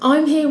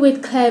I'm here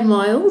with Claire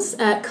Miles.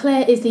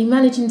 Claire is the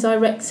Managing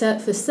Director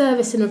for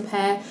Service and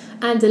Repair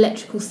and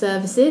Electrical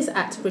Services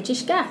at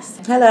British Gas.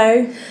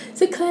 Hello.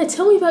 So Claire,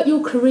 tell me about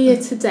your career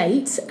to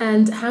date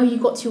and how you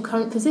got to your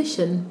current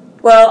position.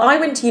 Well, I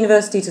went to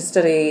university to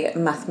study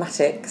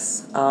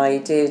mathematics. I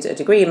did a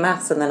degree in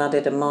maths and then I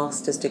did a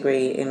master's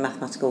degree in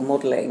mathematical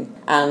modelling.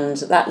 And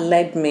that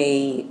led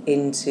me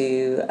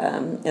into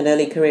an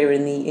early career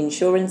in the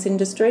insurance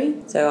industry.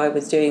 So I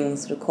was doing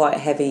sort of quite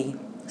heavy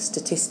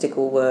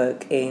statistical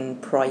work in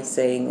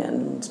pricing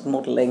and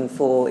modelling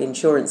for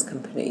insurance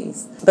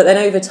companies. But then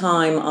over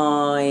time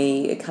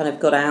I kind of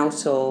got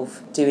out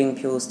of doing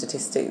pure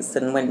statistics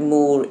and went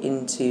more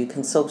into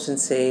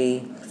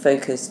consultancy,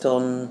 focused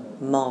on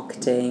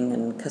marketing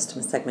and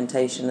customer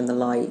segmentation and the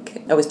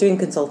like. I was doing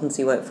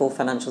consultancy work for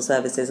financial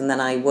services and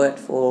then I worked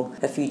for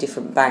a few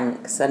different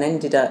banks and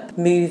ended up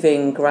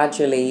moving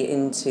gradually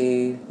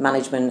into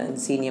management and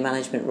senior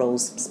management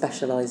roles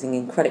specialising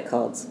in credit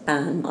cards.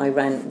 And I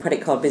ran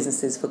credit card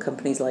businesses for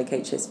companies like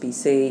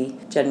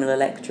HSBC, General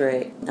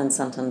Electric and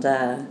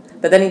Santander.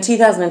 But then in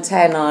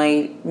 2010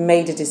 I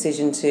made a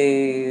decision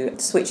to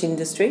switch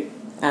industry.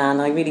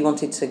 And I really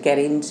wanted to get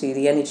into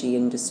the energy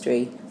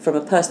industry from a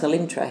personal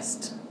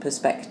interest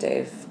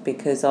perspective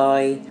because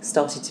I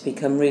started to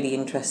become really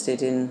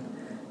interested in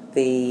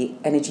the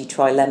energy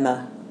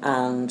trilemma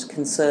and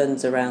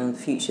concerns around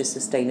future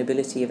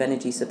sustainability of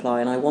energy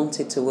supply, and I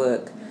wanted to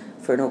work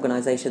for an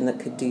organisation that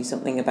could do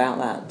something about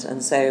that.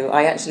 And so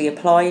I actually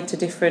applied to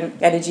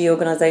different energy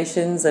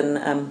organisations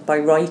and by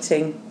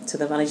writing to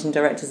the managing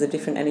directors of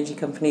different energy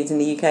companies in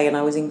the UK, and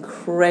I was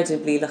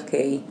incredibly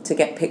lucky to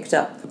get picked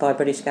up by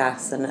British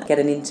Gas and get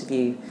an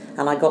interview.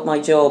 And I got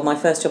my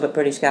first job at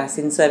British Gas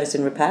in service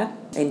and repair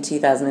in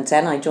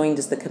 2010. I joined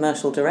as the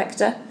commercial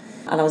director.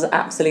 And I was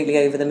absolutely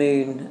over the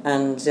moon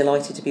and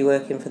delighted to be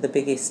working for the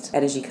biggest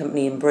energy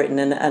company in Britain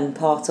and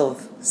part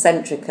of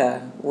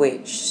Centrica,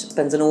 which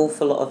spends an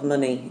awful lot of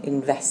money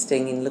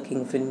investing in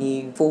looking for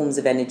new forms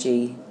of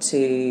energy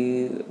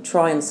to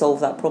try and solve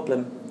that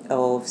problem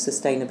of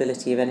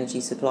sustainability of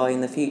energy supply in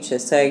the future.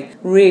 So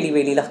really,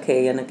 really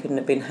lucky, and I couldn't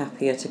have been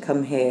happier to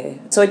come here.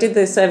 So I did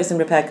the service and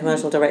repair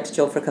commercial director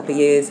job for a couple of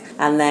years,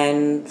 and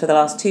then for the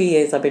last 2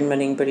 years I've been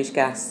running British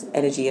Gas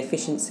Energy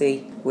Efficiency,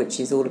 which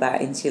is all about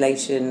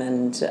insulation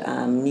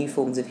and new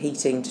forms of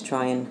heating to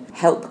try and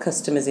help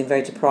customers in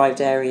very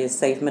deprived areas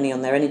save money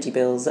on their energy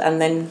bills.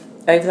 And then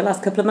over the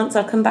last couple of months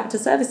I've come back to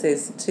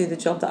services, to the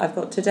job that I've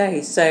got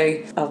today.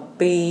 So I'll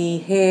be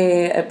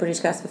here at British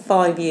Gas for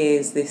 5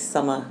 years this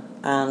summer,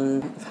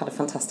 and I've had a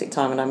fantastic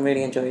time and I'm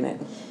really enjoying it.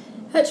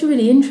 That's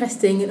really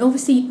interesting, and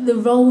obviously the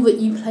role that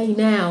you play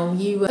now,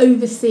 you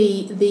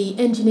oversee the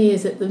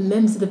engineers that the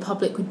members of the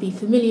public would be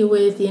familiar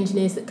with, the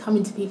engineers that come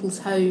into people's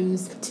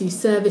homes to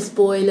service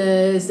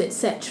boilers,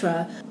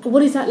 etc.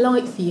 What is that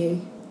like for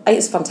you?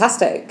 It's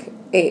fantastic.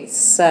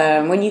 It's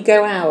when you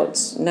go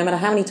out, no matter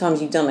how many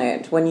times you've done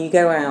it, when you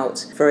go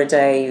out for a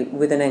day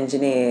with an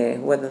engineer,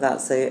 whether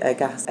that's a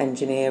gas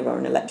engineer or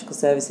an electrical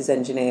services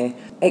engineer,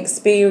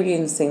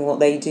 experiencing what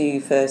they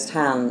do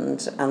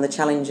firsthand and the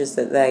challenges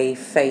that they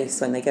face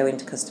when they go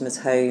into customers'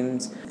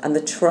 homes and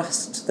the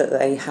trust that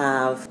they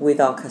have with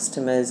our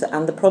customers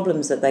and the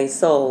problems that they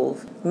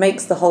solve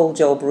makes the whole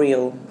job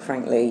real,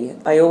 frankly.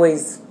 I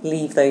always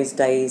leave those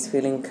days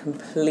feeling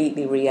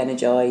completely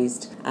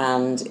re-energised,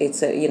 and it's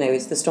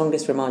the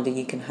strongest reminder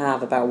you can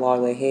have about why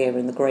we're here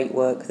and the great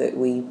work that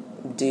we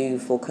do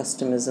for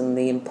customers and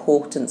the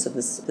importance of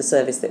the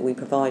service that we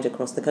provide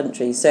across the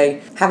country. So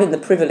having the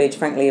privilege,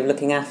 frankly, of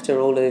looking after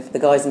all of the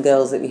guys and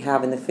girls that we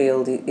have in the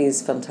field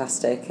is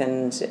fantastic,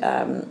 and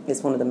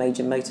is one of the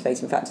major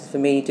motivating factors for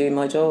me doing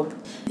my job.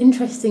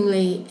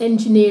 Interestingly,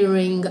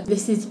 engineering,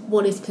 this is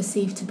what is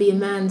perceived to be a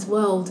man's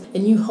world,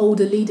 and you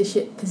hold a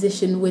leadership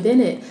position within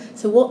it.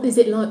 So what is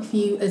it like for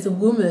you as a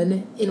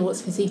woman in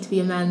what's perceived to be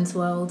a man's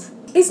world?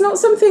 It's not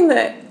something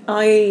that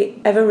I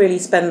ever really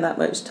spend that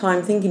much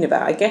time thinking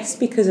about. I guess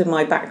because of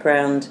my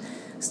background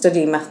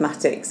studying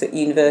mathematics at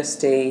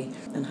university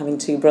and having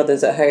two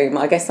brothers at home,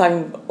 I guess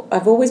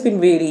I've always been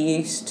really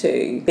used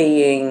to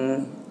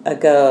being a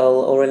girl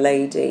or a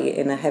lady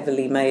in a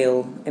heavily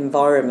male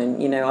environment.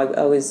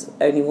 I was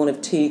only one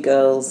of two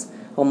girls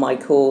on my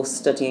course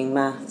studying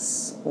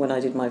maths when I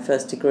did my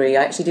first degree.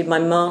 I actually did my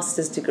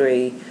master's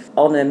degree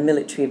on a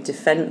military of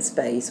defence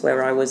base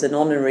where I was an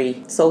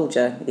honorary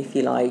soldier, if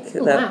you like.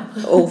 Oh, wow.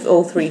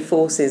 all three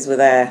forces were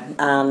there,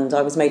 and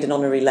I was made an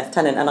honorary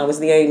lieutenant, and I was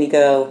the only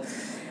girl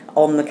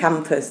on the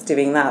campus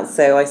doing that.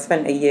 So I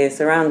spent a year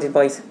surrounded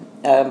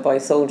by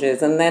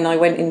soldiers, and then I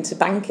went into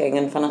banking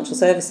and financial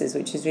services,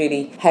 which is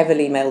really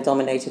heavily male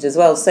dominated as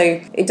well.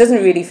 So it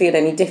doesn't really feel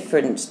any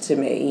different to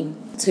me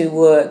to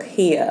work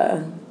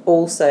here,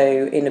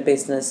 also in a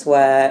business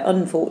where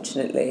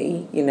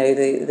unfortunately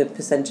the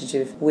percentage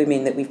of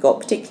women that we've got,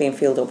 particularly in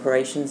field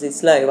operations,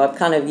 is low. I'm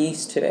kind of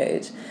used to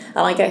it, and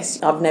I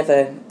guess I've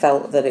never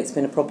felt that it's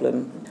been a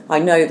problem. I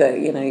know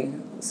that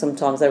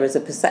sometimes there is a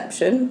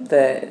perception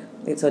that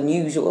it's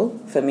unusual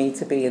for me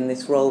to be in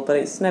this role, but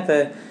it's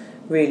never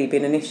really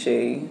been an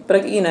issue.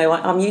 But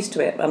I'm used to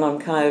it, and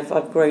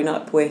I've grown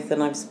up with,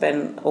 and I've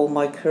spent all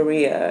my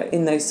career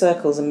in those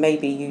circles, and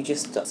maybe you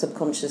just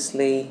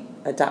subconsciously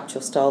adapt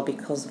your style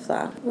because of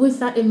that. With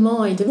that in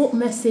mind, what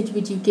message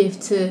would you give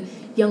to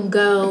young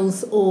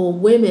girls or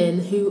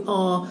women who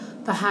are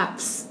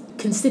perhaps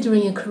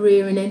considering a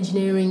career in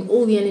engineering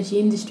or the energy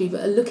industry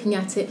but are looking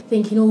at it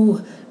thinking,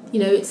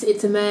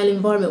 it's a male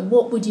environment?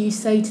 What would you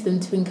say to them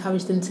to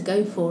encourage them to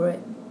go for it?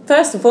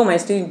 First and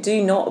foremost,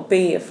 do not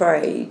be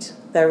afraid.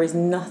 There is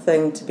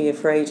nothing to be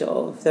afraid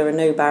of. There are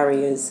no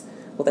barriers,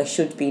 or there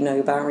should be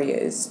no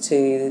barriers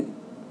to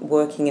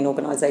working in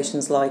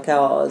organisations like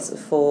ours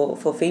for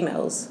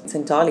females. It's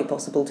entirely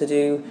possible to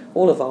do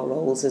all of our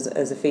roles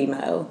as a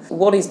female.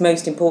 What is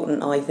most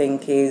important, I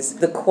think, is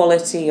the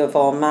quality of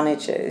our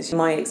managers.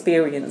 My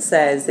experience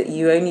says that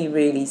you only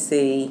really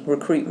see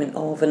recruitment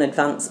of and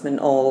advancement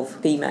of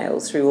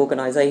females through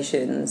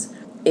organisations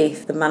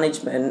if the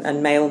management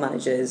and male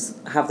managers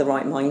have the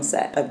right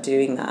mindset of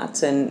doing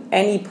that. And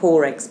any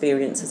poor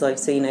experiences I've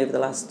seen over the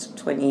last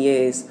 20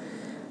 years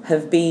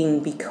have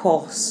been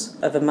because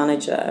of a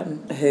manager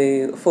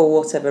who,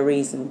 for whatever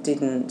reason,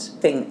 didn't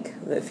think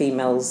that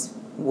females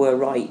were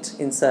right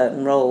in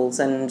certain roles.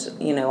 And,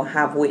 I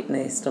have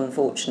witnessed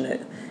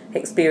unfortunate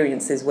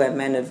experiences where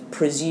men have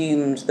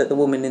presumed that the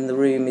woman in the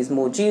room is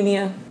more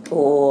junior,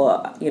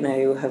 or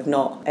have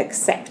not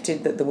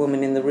accepted that the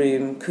woman in the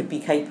room could be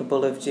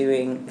capable of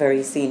doing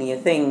very senior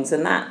things,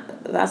 and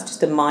that's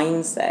just a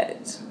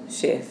mindset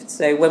shift.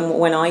 So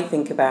when I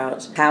think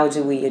about how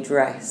do we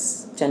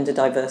address gender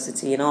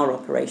diversity in our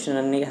operation,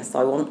 and yes,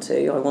 I want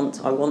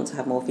to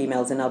have more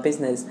females in our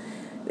business.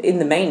 In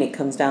the main, it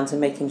comes down to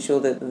making sure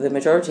that the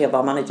majority of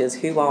our managers,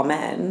 who are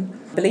men,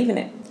 believe in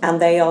it,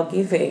 and they are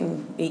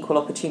giving equal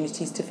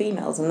opportunities to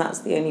females, and that's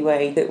the only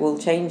way that will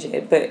change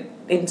it. But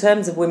in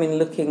terms of women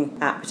looking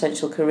at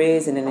potential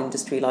careers in an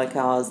industry like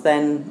ours,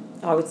 then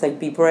I would say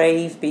be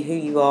brave, be who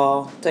you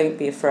are, don't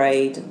be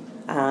afraid,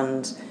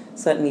 and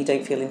certainly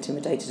don't feel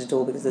intimidated at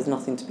all, because there's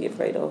nothing to be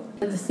afraid of.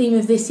 The theme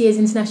of this year's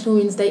International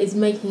Women's Day is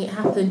making it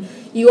happen.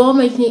 You are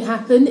making it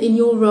happen in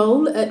your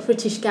role at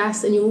British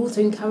Gas, and you're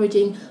also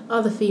encouraging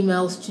other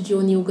females to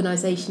join the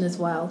organisation as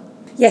well.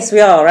 Yes, we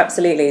are,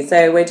 absolutely.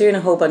 So we're doing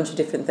a whole bunch of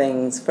different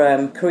things,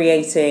 from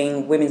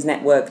creating women's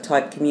network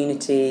type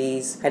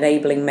communities,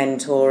 enabling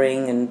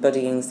mentoring and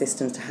buddying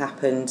systems to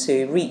happen,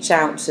 to reach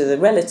out to the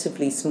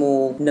relatively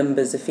small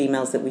numbers of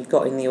females that we've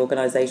got in the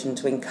organisation,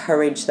 to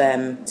encourage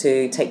them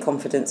to take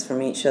confidence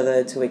from each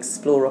other, to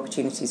explore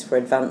opportunities for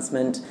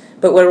advancement.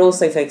 But we're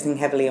also focusing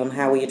heavily on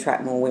how we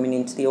attract more women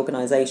into the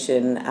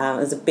organisation.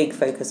 There's a big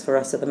focus for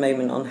us at the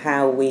moment on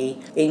how we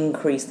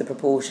increase the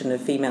proportion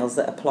of females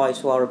that apply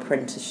to our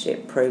apprenticeship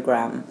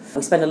programme.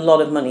 We spend a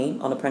lot of money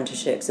on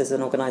apprenticeships as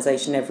an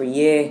organisation every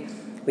year.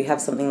 We have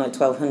something like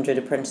 1,200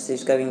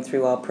 apprentices going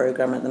through our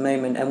programme at the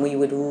moment, and we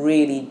would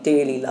really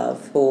dearly love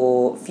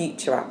for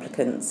future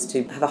applicants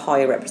to have a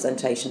higher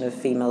representation of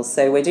females.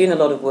 So we're doing a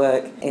lot of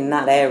work in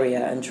that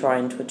area and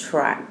trying to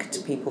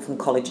attract people from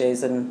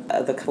colleges and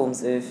other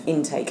forms of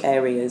intake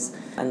areas,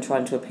 and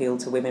trying to appeal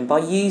to women by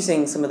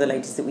using some of the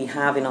ladies that we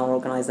have in our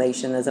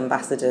organisation as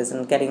ambassadors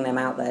and getting them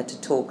out there to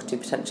talk to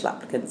potential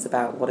applicants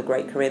about what a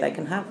great career they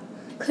can have.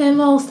 Claire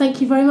Moles,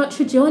 thank you very much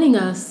for joining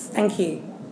us. Thank you.